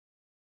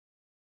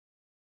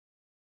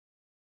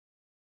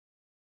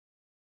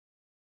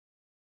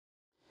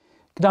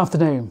Good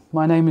afternoon,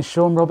 my name is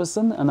Sean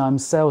Robertson and I'm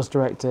Sales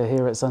Director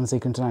here at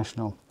Sunseeker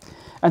International.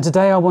 And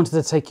today I wanted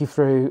to take you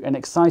through an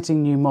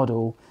exciting new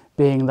model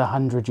being the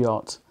 100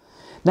 Yacht.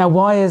 Now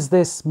why is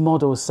this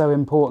model so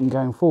important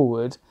going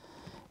forward?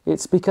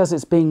 It's because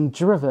it's being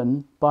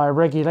driven by a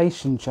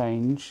regulation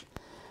change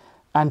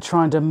and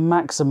trying to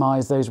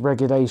maximise those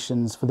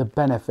regulations for the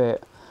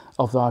benefit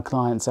of our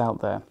clients out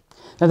there.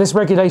 Now this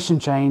regulation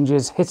change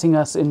is hitting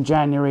us in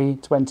January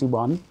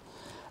 21.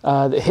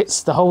 It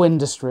hits the whole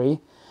industry.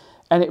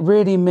 And it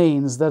really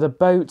means that a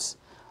boat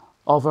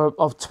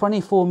of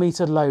 24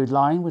 metre load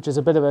line, which is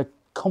a bit of a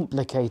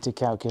complicated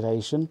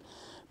calculation,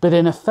 but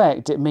in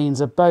effect it means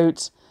a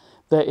boat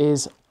that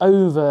is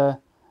over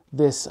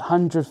this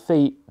 100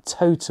 feet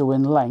total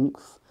in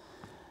length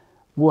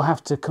will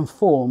have to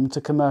conform to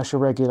commercial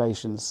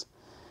regulations.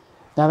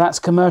 Now that's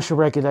commercial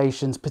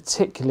regulations,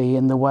 particularly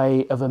in the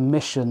way of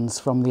emissions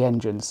from the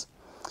engines.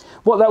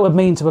 What that would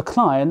mean to a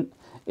client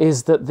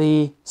is that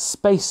the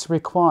space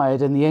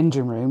required in the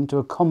engine room to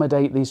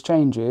accommodate these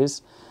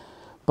changes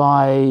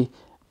by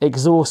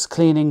exhaust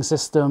cleaning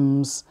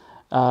systems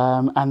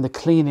and the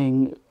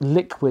cleaning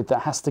liquid that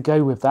has to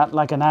go with that,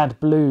 like an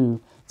AdBlue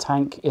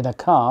tank in a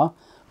car,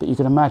 but you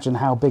can imagine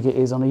how big it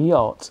is on a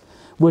yacht,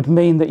 would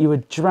mean that you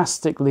would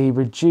drastically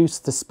reduce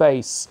the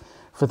space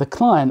for the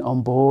client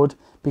on board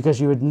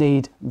because you would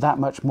need that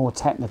much more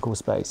technical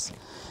space.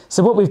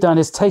 So what we've done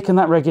is taken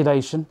that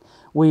regulation,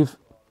 we've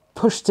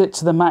pushed it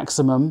to the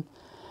maximum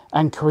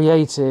and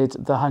created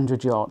the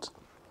 100 Yacht.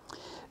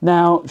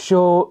 Now,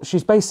 sure,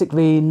 she's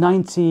basically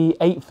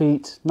 98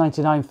 feet,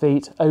 99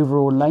 feet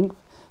overall length,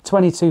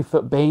 22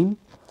 foot beam.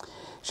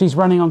 She's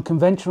running on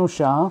conventional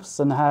shafts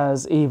and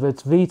has either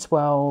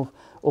V12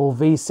 or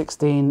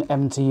V16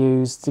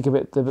 MTUs to give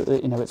it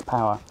its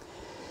power.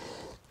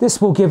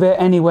 This will give it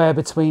anywhere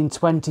between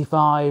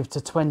 25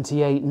 to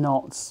 28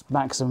 knots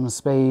maximum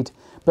speed,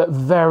 but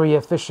very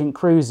efficient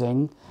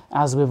cruising,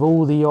 as with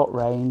all the yacht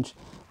range,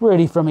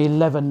 really from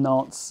 11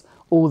 knots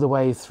all the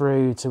way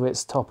through to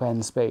its top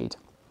end speed.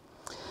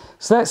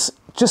 So let's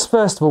just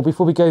first of all,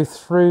 before we go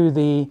through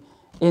the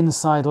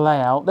inside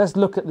layout, let's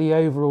look at the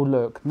overall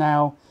look.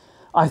 Now,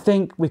 I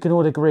think we can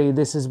all agree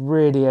this is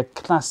really a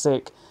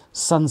classic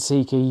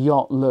Sunseeker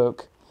yacht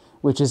look,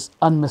 which is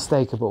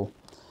unmistakable.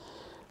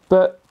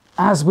 But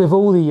as with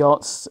all the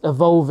yachts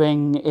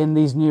evolving in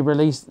these new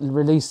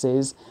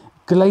releases,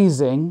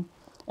 glazing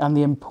and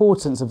the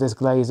importance of this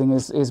glazing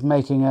is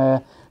making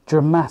a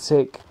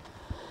dramatic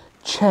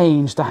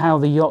change to how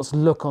the yachts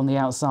look on the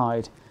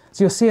outside.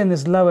 So you'll see in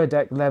this lower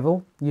deck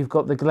level, you've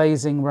got the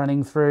glazing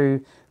running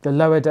through the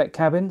lower deck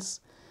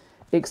cabins.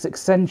 It's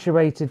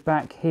accentuated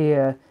back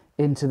here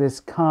into this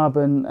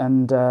carbon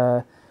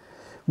and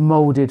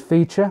moulded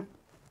feature.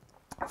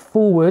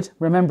 Forward,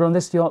 remember on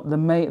this yacht,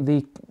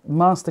 the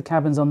master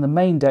cabin's on the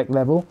main deck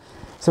level.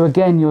 So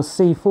again, you'll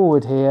see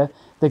forward here,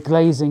 the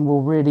glazing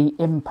will really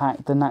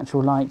impact the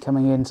natural light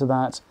coming into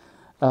that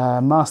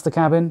master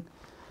cabin.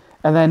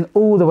 And then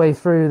all the way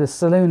through the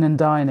saloon and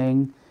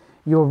dining,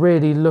 you're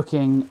really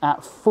looking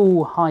at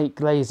full height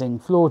glazing,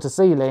 floor to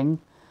ceiling.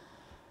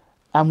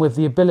 And with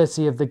the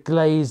ability of the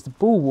glazed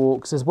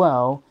bulwarks as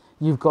well,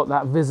 you've got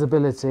that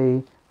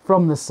visibility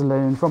from the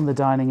saloon, from the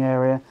dining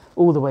area,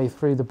 all the way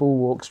through the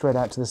bulwark straight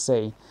out to the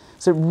sea.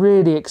 So it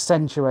really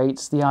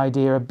accentuates the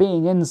idea of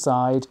being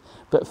inside,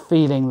 but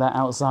feeling that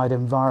outside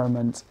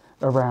environment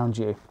around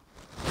you.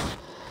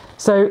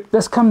 So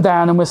let's come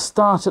down and we'll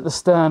start at the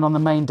stern on the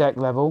main deck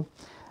level.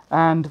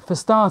 And for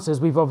starters,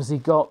 we've obviously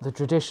got the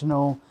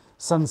traditional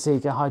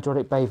Sunseeker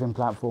hydraulic bathing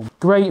platform.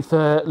 Great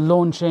for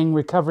launching,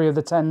 recovery of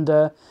the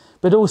tender,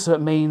 but also it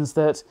means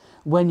that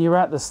when you're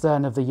at the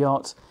stern of the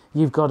yacht,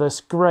 you've got a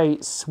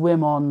great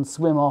swim on,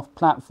 swim off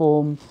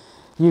platform.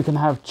 You can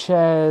have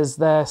chairs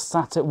there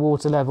sat at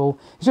water level.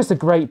 It's just a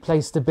great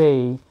place to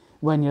be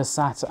when you're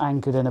sat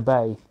anchored in a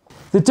bay.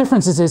 The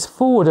difference is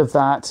forward of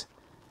that,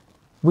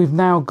 we've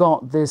now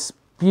got this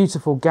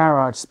beautiful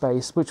garage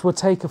space, which will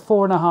take a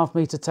 4.5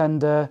 metre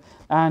tender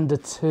and a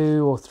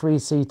 2 or 3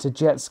 seater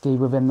jet ski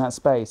within that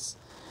space.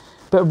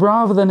 But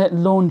rather than it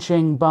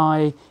launching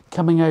by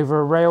coming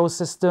over a rail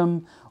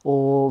system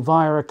or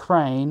via a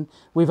crane,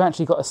 we've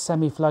actually got a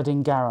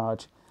semi-flooding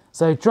garage.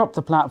 So drop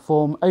the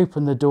platform,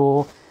 open the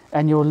door,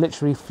 and you're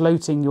literally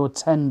floating your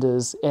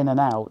tenders in and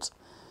out.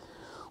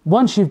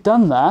 Once you've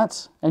done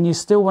that, and you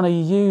still want to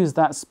use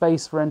that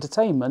space for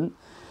entertainment,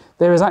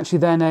 there is actually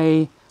then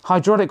a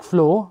hydraulic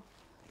floor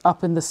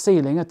up in the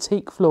ceiling, a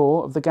teak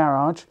floor of the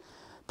garage.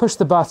 Push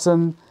the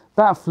button,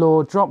 that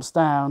floor drops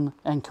down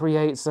and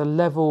creates a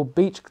level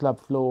beach club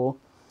floor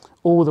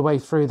all the way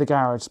through the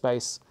garage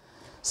space.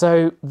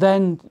 So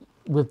then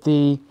with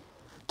the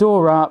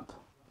door up,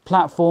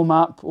 platform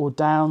up or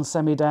down,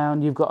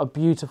 semi-down, you've got a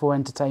beautiful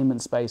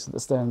entertainment space at the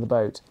stern of the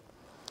boat.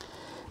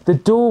 The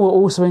door will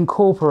also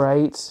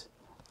incorporate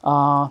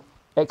our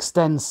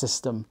extend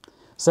system.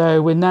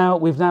 So we've now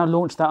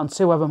launched that on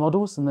 2 other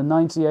models, in the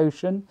 90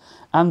 Ocean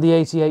and the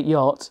 88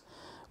 Yacht,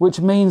 which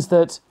means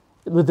that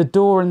with the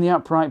door in the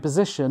upright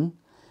position,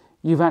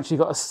 you've actually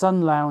got a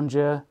sun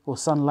lounger, or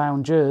sun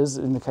loungers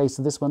in the case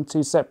of this one,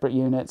 2 separate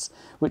units,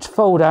 which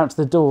fold out to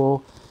the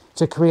door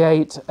to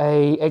create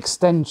a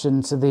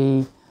extension to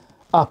the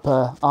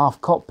upper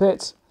aft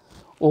cockpit,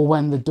 or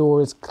when the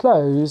door is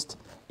closed,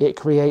 it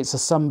creates a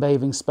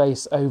sunbathing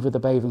space over the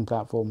bathing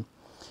platform.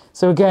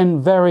 So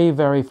again, very,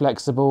 very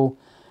flexible.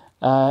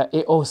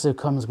 It also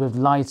comes with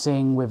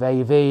lighting, with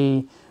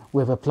AV,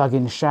 with a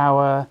plug-in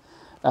shower,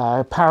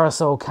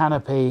 parasol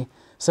canopy.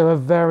 So a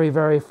very,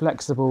 very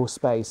flexible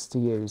space to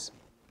use.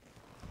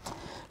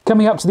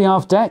 Coming up to the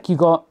aft deck, you've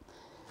got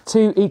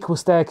 2 equal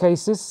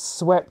staircases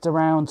swept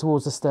around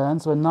towards the stern,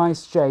 so a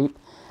nice shape.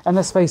 And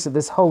let's face it,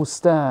 this whole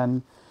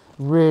stern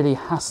really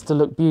has to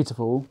look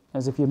beautiful,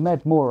 as if you're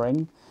med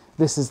mooring,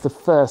 this is the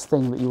first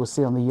thing that you will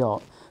see on the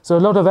yacht. So a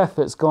lot of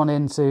effort's gone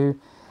into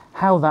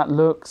how that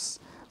looks,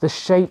 the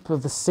shape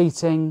of the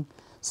seating,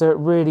 so it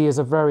really is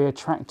a very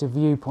attractive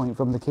viewpoint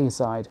from the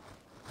quayside.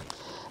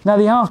 Now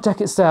the aft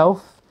deck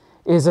itself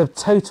is a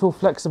total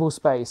flexible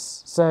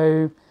space,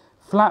 so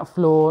flat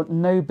floor,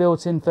 no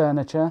built-in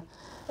furniture,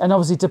 and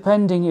obviously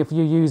depending if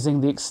you're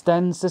using the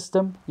extend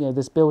system, you know,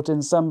 this built-in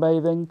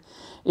sunbathing,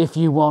 if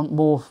you want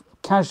more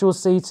casual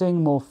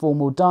seating, more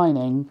formal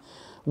dining,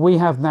 we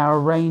have now a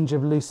range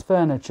of loose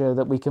furniture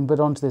that we can put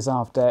onto this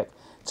aft deck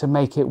to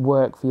make it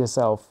work for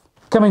yourself.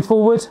 Coming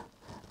forward,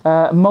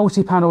 a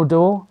multi-panel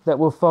door that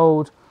will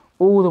fold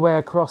all the way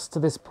across to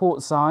this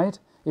port side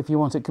if you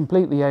want it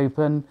completely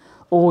open,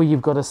 or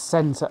you've got a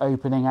centre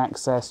opening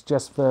access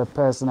just for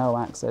personnel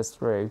access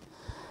through.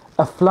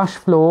 A flush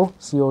floor,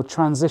 so you're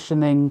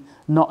transitioning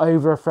not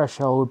over a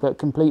threshold but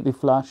completely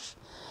flush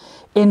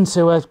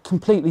into a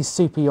completely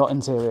super yacht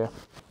interior.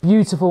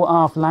 Beautiful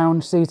aft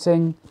lounge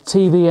seating,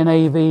 TV and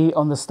AV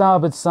on the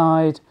starboard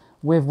side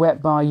with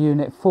wet bar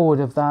unit forward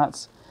of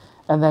that,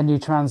 and then you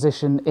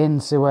transition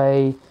into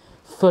a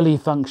fully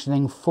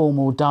functioning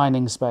formal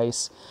dining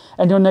space.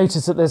 And you'll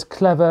notice that there's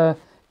clever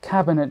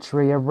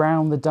cabinetry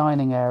around the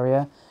dining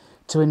area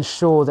to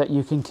ensure that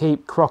you can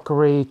keep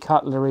crockery,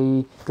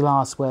 cutlery,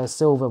 glassware,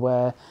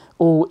 silverware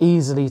all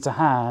easily to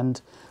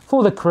hand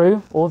for the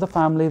crew or the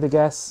family, the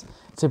guests,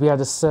 to be able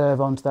to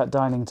serve onto that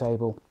dining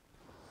table.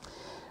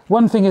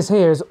 One thing is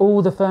here is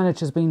all the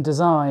furniture's been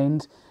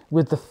designed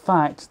with the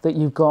fact that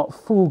you've got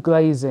full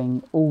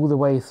glazing all the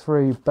way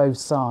through both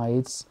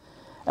sides.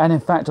 And in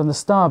fact, on the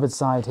starboard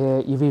side here,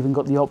 you've even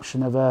got the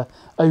option of a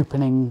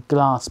opening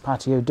glass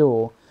patio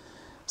door.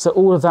 So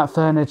all of that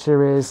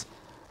furniture is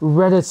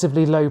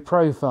relatively low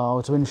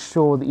profile to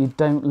ensure that you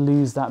don't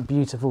lose that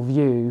beautiful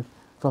view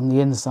from the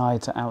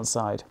inside to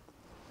outside.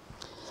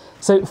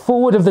 So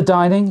forward of the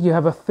dining, you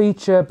have a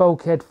feature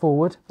bulkhead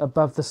forward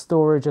above the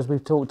storage as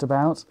we've talked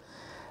about.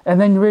 And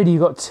then really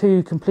you've got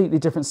 2 completely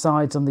different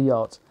sides on the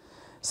yacht.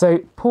 So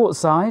port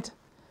side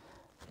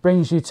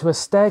brings you to a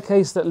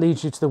staircase that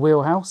leads you to the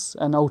wheelhouse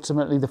and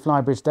ultimately the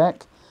flybridge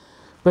deck,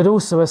 but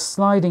also a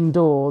sliding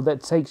door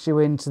that takes you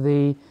into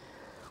the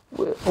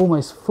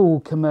almost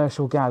full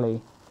commercial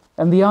galley.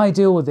 And the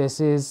ideal with this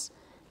is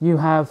you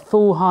have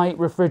full height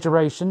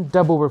refrigeration,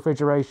 double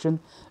refrigeration,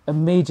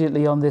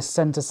 immediately on this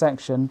centre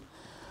section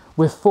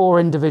with 4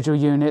 individual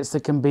units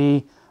that can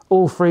be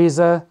all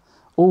freezer,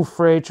 all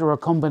fridge, or a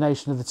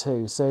combination of the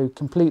 2, so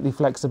completely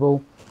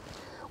flexible.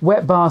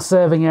 Wet bar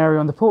serving area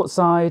on the port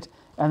side,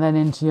 and then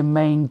into your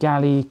main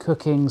galley,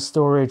 cooking,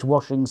 storage,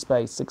 washing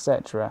space,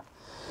 etc.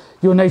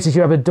 You'll notice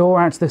you have a door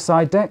out to the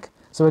side deck,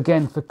 so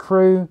again for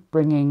crew,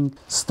 bringing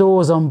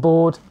stores on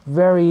board,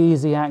 very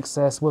easy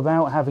access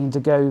without having to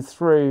go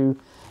through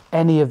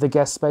any of the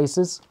guest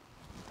spaces.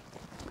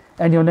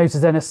 And you'll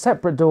notice then a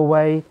separate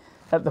doorway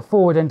at the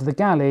forward end of the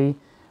galley,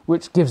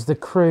 which gives the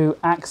crew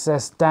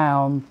access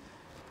down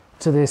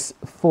to this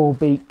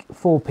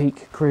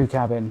four-peak crew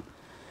cabin.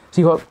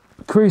 So you've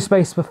got crew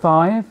space for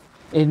 5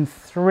 in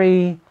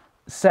 3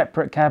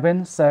 separate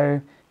cabins. So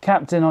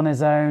captain on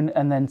his own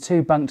and then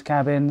 2 bunked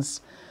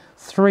cabins,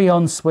 3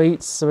 en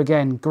suites. So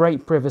again,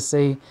 great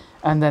privacy,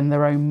 and then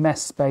their own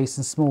mess space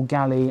and small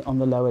galley on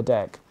the lower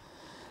deck.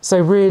 So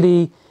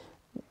really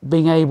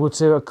being able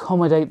to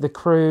accommodate the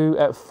crew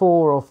at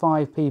 4 or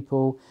 5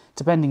 people,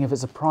 depending if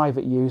it's a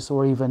private use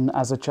or even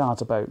as a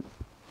charter boat.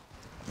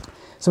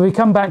 So we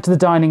come back to the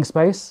dining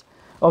space.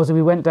 Obviously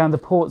we went down the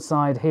port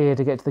side here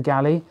to get to the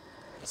galley.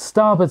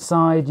 Starboard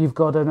side, you've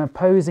got an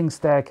opposing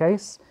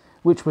staircase,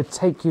 which would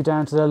take you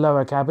down to the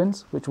lower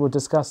cabins, which we'll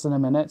discuss in a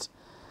minute.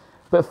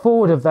 But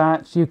forward of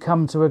that, you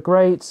come to a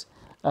great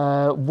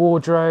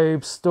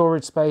wardrobe,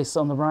 storage space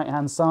on the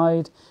right-hand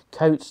side,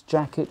 coats,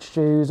 jackets,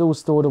 shoes, all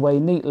stored away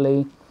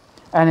neatly.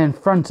 And in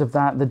front of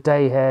that, the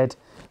day head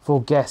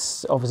for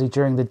guests, obviously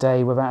during the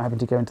day, without having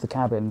to go into the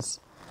cabins.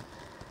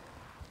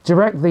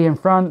 Directly in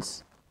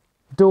front,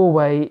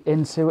 doorway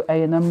into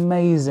an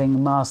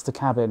amazing master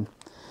cabin.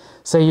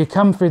 So you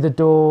come through the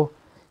door,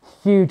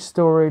 huge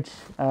storage,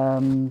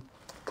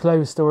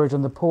 closed storage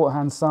on the port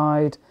hand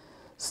side.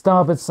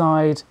 Starboard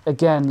side,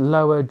 again,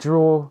 lower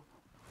drawer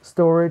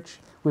storage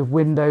with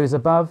windows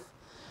above.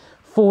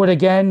 Forward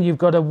again, you've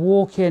got a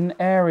walk-in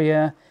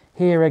area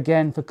here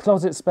again for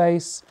closet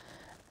space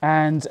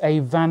and a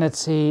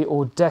vanity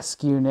or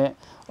desk unit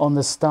on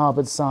the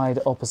starboard side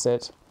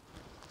opposite.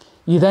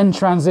 You then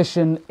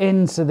transition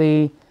into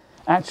the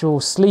actual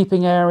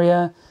sleeping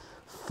area,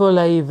 full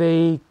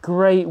AV,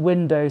 great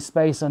window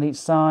space on each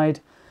side,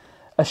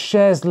 a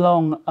chaise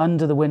longue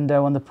under the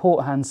window on the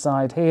port hand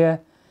side here,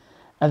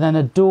 and then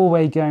a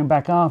doorway going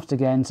back aft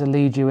again to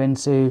lead you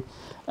into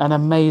an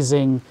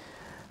amazing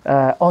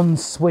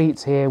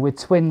ensuite here with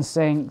twin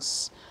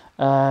sinks,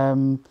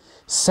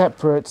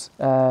 separate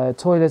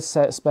toilet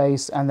set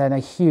space, and then a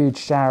huge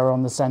shower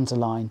on the centre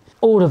line.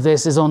 All of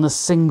this is on a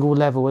single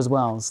level as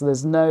well, so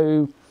there's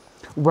no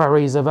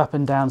worries of up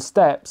and down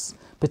steps,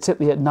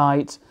 particularly at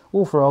night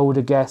or for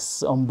older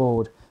guests on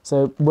board.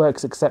 So it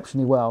works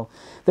exceptionally well.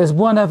 There's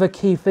one other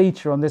key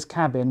feature on this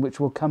cabin which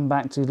we'll come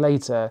back to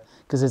later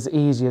because it's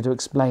easier to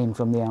explain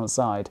from the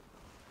outside.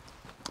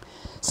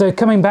 So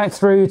coming back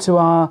through to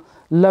our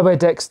lower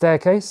deck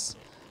staircase,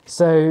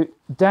 so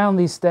down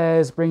these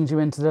stairs brings you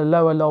into the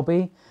lower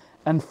lobby,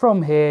 and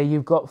from here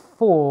you've got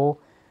 4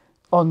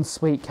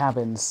 ensuite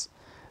cabins.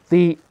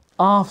 The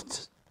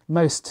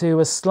aftmost 2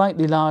 are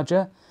slightly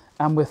larger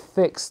and with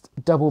fixed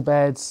double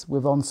beds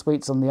with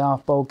en-suites on the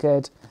aft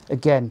bulkhead,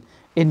 again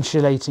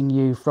insulating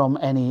you from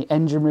any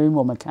engine room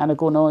or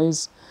mechanical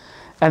noise.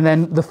 And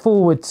then the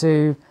forward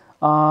 2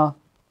 are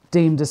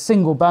deemed as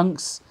single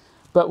bunks,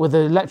 but with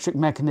an electric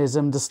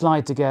mechanism to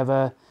slide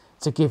together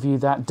to give you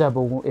that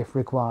double if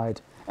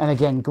required. And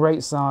again,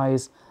 great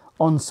size,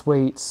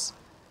 en-suites,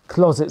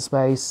 closet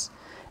space.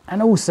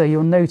 And also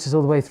you'll notice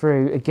all the way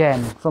through,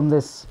 again, from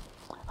this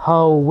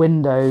hull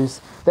windows,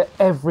 that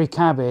every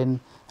cabin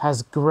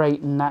has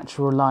great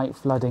natural light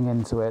flooding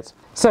into it.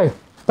 So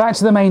back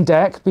to the main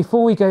deck.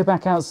 Before we go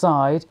back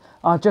outside,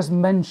 I'll just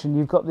mention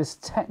you've got this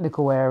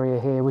technical area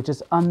here, which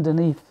is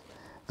underneath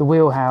the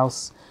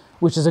wheelhouse,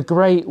 which is a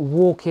great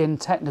walk-in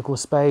technical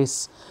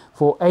space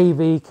for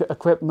AV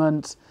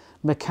equipment,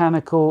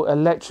 mechanical,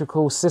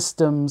 electrical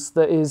systems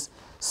that is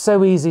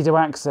so easy to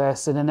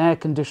access in an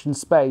air-conditioned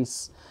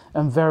space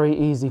and very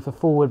easy for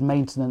forward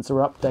maintenance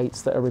or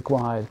updates that are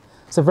required.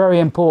 So very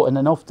important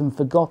and often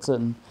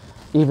forgotten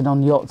even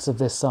on yachts of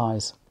this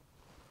size.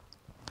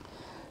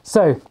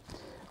 So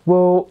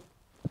we'll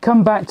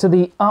come back to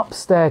the up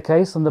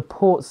staircase on the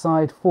port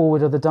side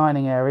forward of the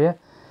dining area.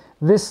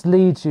 This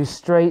leads you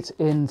straight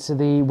into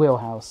the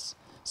wheelhouse.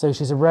 So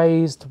she's a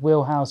raised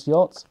wheelhouse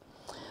yacht.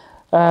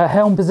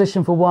 Helm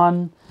position for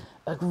 1,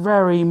 a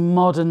very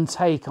modern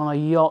take on a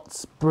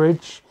yacht's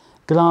bridge,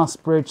 glass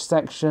bridge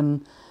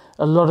section,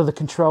 a lot of the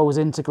controls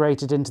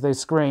integrated into those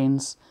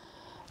screens.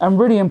 And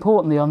really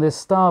importantly, on this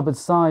starboard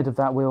side of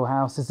that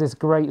wheelhouse is this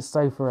great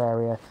sofa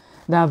area.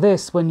 Now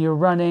this, when you're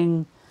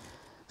running,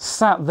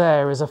 sat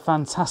there is a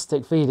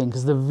fantastic feeling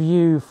because the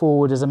view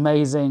forward is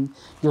amazing.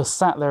 You're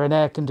sat there in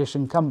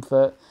air-conditioned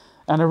comfort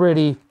and a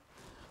really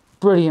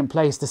brilliant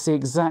place to see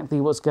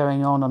exactly what's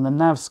going on the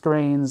nav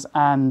screens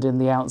and in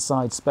the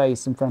outside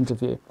space in front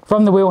of you.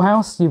 From the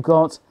wheelhouse, you've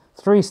got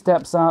 3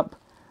 steps up,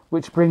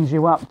 which brings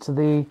you up to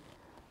the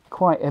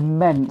quite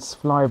immense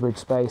flybridge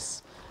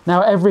space.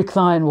 Now, every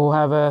client will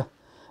have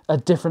a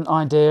different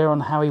idea on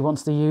how he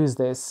wants to use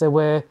this. So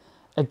we're,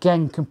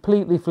 again,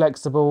 completely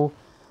flexible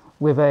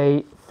with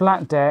a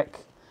flat deck,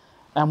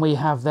 and we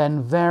have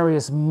then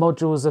various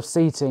modules of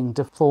seating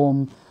to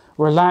form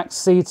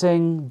relaxed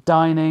seating,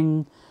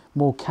 dining,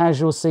 more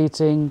casual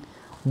seating,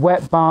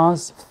 wet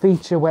bars,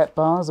 feature wet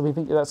bars, and we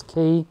think that's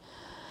key.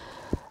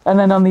 And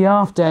then on the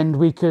aft end,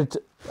 we could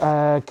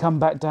come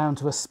back down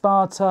to a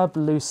spa tub,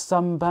 loose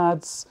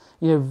sunbaths,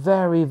 you know,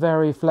 very,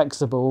 very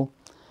flexible.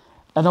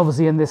 And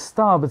obviously in this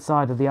starboard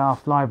side of the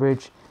aft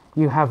flybridge,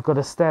 you have got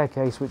a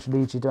staircase which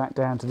leads you back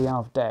down to the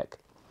aft deck.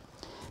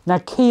 Now,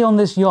 key on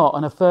this yacht,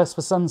 and a first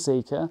for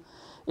Sunseeker,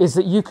 is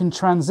that you can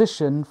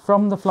transition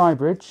from the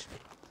flybridge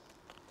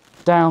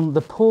down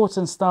the port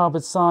and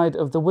starboard side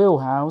of the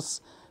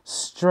wheelhouse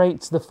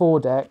straight to the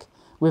foredeck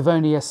with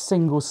only a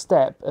single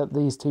step at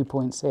these 2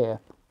 points here.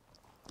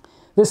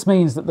 This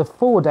means that the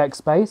foredeck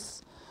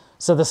space,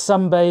 so the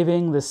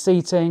sunbathing, the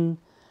seating,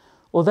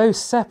 although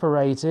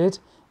separated,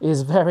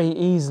 is very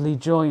easily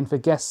joined for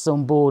guests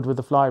on board with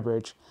the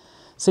flybridge.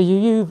 So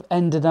you've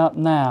ended up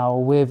now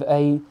with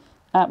a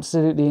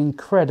absolutely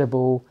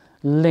incredible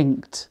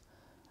linked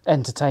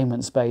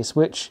entertainment space,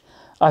 which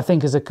I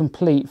think is a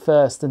complete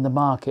first in the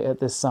market at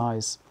this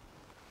size.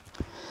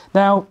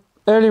 Now,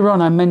 earlier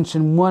on I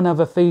mentioned one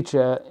other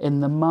feature in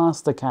the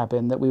master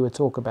cabin that we would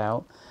talk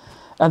about,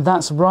 and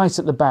that's right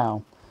at the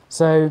bow.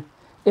 So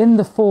in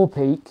the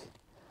forepeak,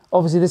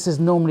 obviously this is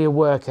normally a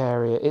work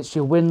area. It's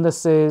your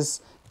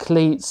windlasses,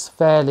 cleats,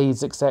 fair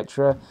leads,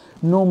 etc.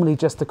 Normally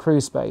just the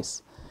crew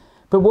space.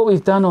 But what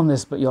we've done on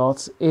this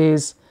yacht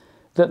is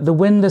that the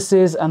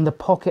windlasses and the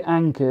pocket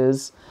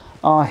anchors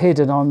are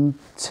hidden on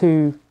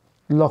 2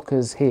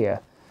 lockers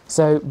here.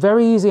 So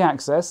very easy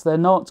access. They're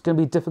not going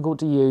to be difficult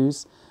to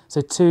use.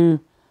 So 2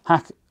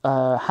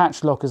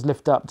 hatch lockers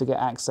lift up to get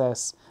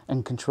access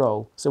and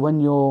control. So when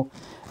you're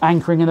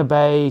anchoring in a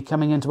bay,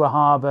 coming into a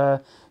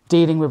harbour,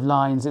 dealing with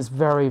lines, it's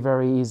very,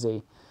 very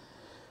easy.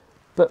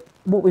 But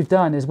what we've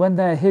done is when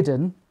they're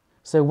hidden,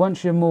 So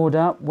once you're moored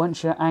up,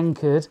 once you're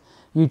anchored,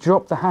 you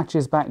drop the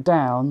hatches back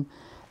down,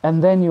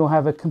 and then you'll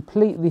have a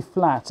completely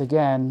flat,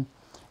 again,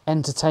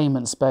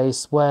 entertainment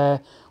space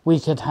where we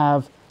could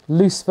have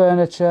loose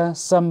furniture,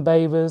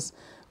 sunbathers.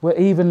 We're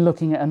even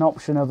looking at an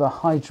option of a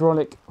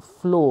hydraulic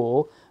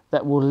floor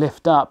that will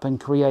lift up and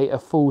create a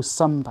full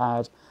sun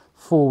pad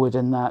forward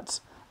in that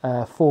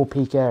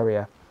forepeak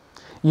area.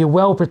 You're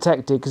well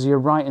protected because you're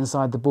right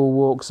inside the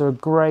bulwark, so a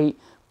great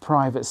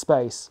private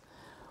space.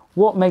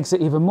 What makes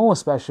it even more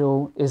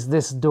special is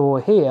this door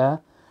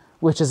here,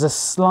 which is a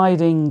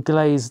sliding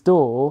glazed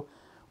door,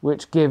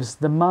 which gives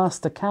the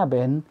master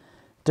cabin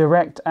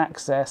direct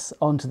access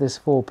onto this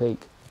forepeak.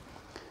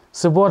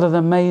 So what an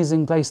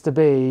amazing place to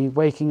be,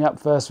 waking up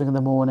first thing in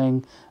the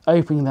morning,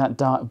 opening that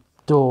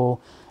door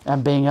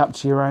and being up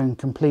to your own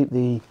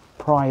completely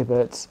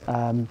private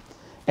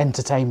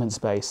entertainment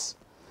space.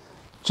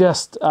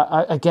 Just,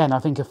 again, I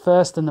think a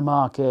first in the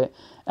market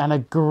and a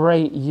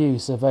great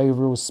use of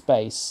overall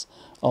space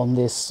on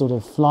this sort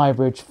of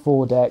flybridge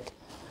foredeck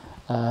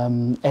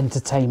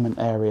entertainment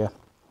area.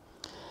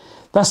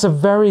 That's a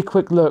very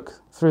quick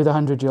look through the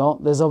 100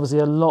 Yacht. There's obviously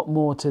a lot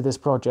more to this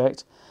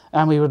project,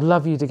 and we would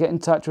love you to get in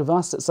touch with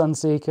us at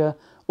Sunseeker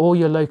or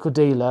your local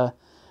dealer,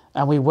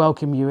 and we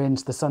welcome you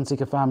into the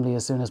Sunseeker family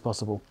as soon as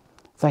possible.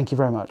 Thank you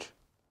very much.